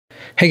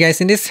Hey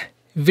guys, in this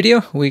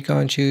video we're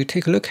going to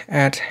take a look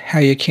at how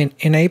you can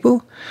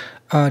enable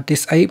or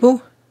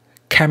disable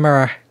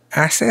camera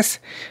access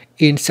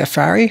in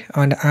Safari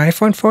on the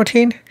iPhone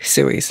 14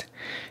 series.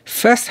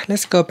 First,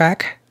 let's go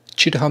back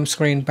to the home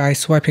screen by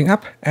swiping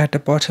up at the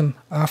bottom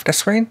of the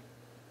screen.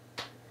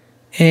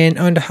 And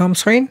on the home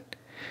screen,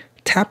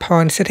 tap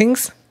on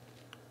Settings.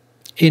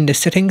 In the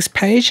Settings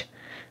page,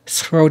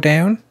 scroll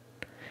down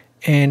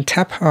and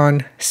tap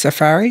on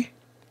Safari.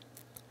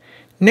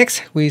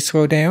 Next, we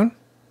scroll down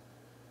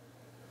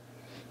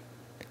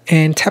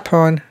and tap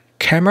on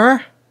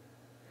Camera.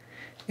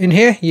 In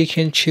here, you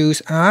can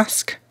choose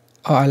Ask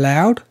or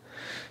Allowed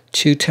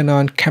to turn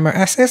on camera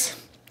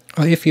access,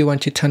 or if you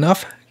want to turn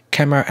off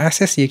camera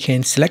access, you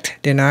can select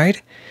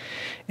Denied,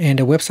 and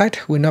the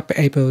website will not be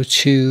able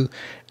to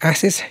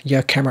access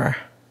your camera.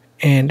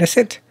 And that's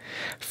it.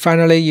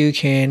 Finally, you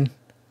can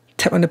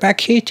tap on the back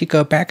key to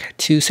go back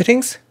to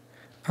Settings,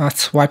 or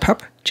swipe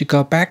up to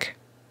go back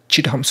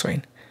to the home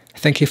screen.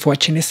 Thank you for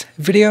watching this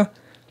video.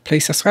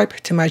 Please subscribe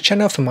to my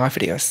channel for more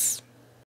videos.